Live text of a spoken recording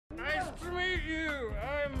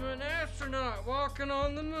astronaut walking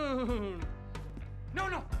on the moon.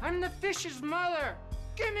 No, I'm the fish's mother.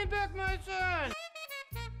 Give me back my son.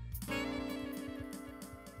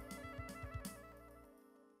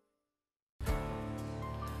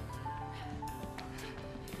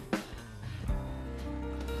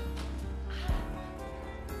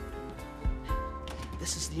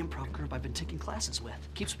 This is the improv group I've been taking classes with.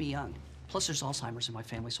 Keeps me young. Plus, there's Alzheimer's in my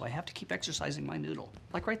family, so I have to keep exercising my noodle.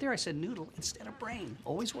 Like right there, I said noodle instead of brain.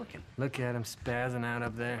 Always working. Look at him spazzing out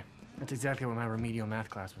up there. That's exactly what my remedial math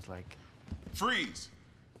class was like. Freeze!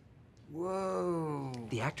 Whoa.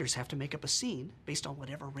 The actors have to make up a scene based on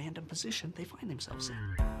whatever random position they find themselves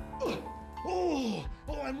in. Oh,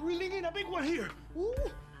 I'm reeling in a big one here. Ooh.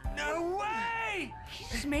 No way! You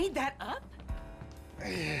just made that up?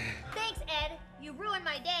 Thanks, Ed. You ruined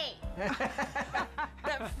my day.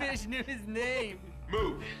 That fish knew his name.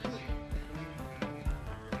 Move.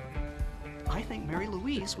 I think Mary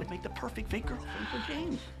Louise would make the perfect fake girlfriend for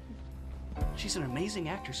Jane. She's an amazing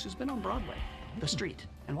actress who's been on Broadway, The Street,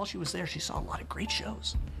 and while she was there, she saw a lot of great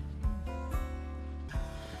shows.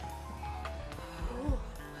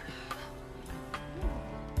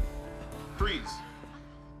 Freeze.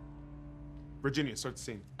 Virginia, start the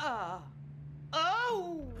scene.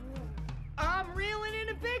 Oh! I'm reeling in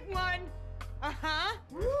a big one. Uh-huh.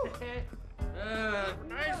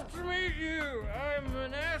 Nice to meet you. I'm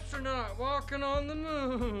an astronaut walking on the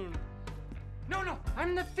moon. No,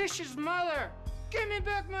 I'm the fish's mother. Give me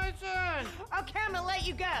back my son. Okay, I'm gonna let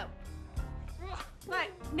you go. But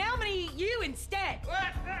now I'm gonna eat you instead.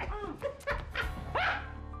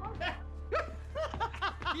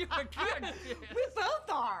 You're good. We both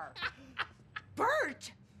are.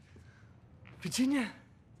 Bert! Virginia,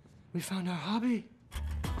 we found our hobby.